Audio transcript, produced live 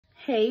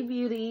Hey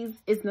beauties,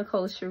 it's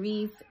Nicole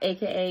Cherise,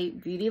 aka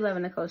Beauty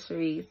Loving Nicole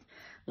Cherise.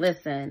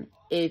 Listen,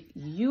 if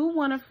you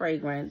want a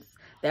fragrance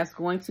that's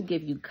going to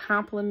give you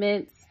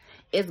compliments,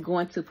 it's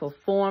going to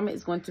perform,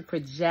 it's going to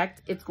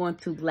project, it's going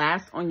to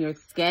last on your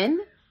skin,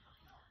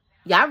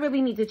 y'all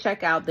really need to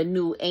check out the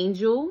new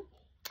Angel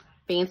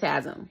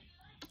Fantasm.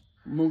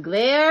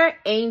 Mugler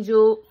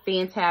Angel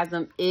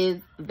Fantasm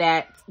is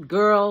that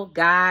girl,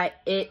 guy,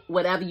 it,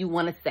 whatever you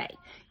want to say.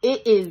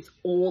 It is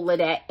all of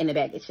that in a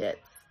bag of chips.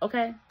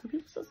 Okay? Do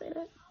people still say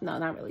that? No,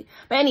 not really.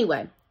 But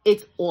anyway,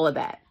 it's all of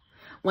that.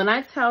 When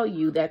I tell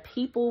you that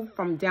people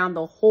from down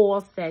the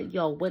hall said,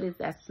 yo, what is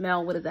that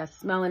smell? What is that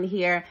smell in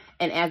here?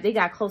 And as they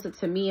got closer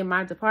to me in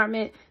my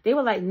department, they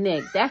were like,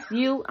 Nick, that's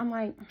you? I'm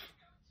like,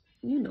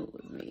 you knew it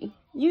was me.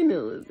 You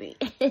knew it was me.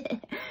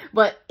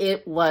 But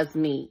it was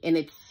me. And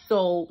it's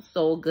so,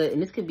 so good.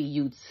 And this could be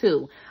you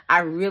too. I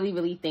really,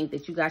 really think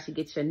that you guys should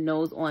get your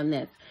nose on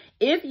this.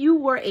 If you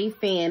were a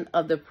fan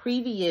of the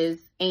previous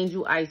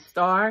Angel Ice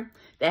Star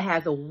that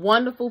has a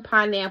wonderful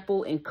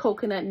pineapple and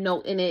coconut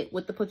note in it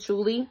with the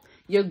patchouli,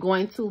 you're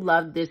going to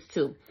love this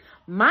too.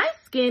 My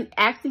skin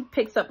actually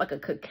picks up like a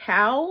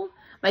cacao,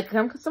 like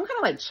some kind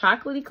of like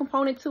chocolatey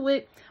component to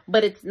it,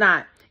 but it's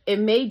not. It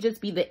may just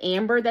be the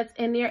amber that's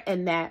in there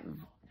and that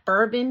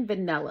bourbon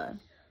vanilla.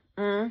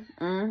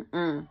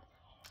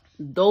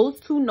 Those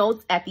two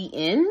notes at the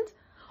end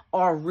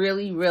are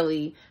really,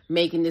 really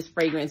making this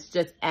fragrance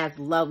just as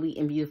lovely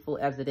and beautiful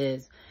as it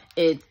is.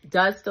 It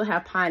does still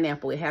have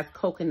pineapple. It has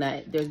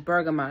coconut. There's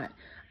bergamot.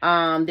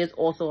 There's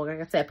also,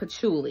 like I said,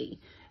 patchouli.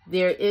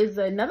 There is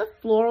another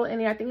floral in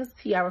there. I think it's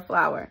tiara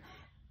flower.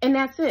 And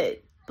that's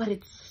it. But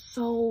it's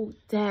so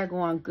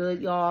daggone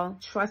good, y'all.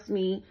 Trust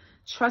me.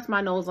 Trust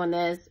my nose on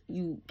this.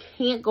 You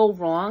can't go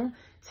wrong.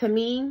 To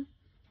me,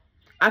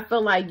 I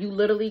feel like you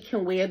literally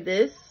can wear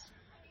this.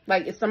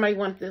 Like if somebody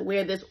wanted to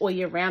wear this all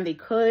year round, they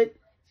could.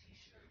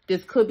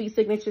 This could be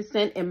signature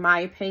scent in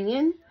my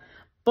opinion.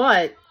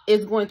 But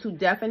it's going to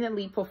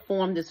definitely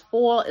perform this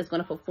fall. It's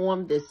going to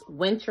perform this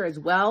winter as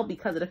well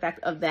because of the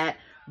fact of that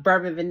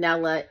bourbon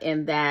vanilla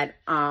and that,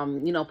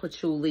 you know,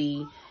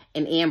 patchouli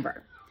and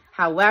amber.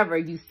 However,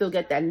 you still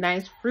get that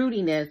nice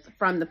fruitiness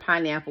from the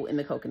pineapple and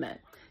the coconut.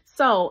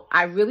 So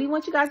I really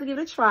want you guys to give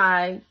it a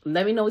try.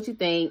 Let me know what you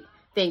think.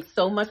 Thanks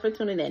so much for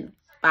tuning in.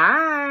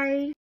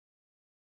 Bye.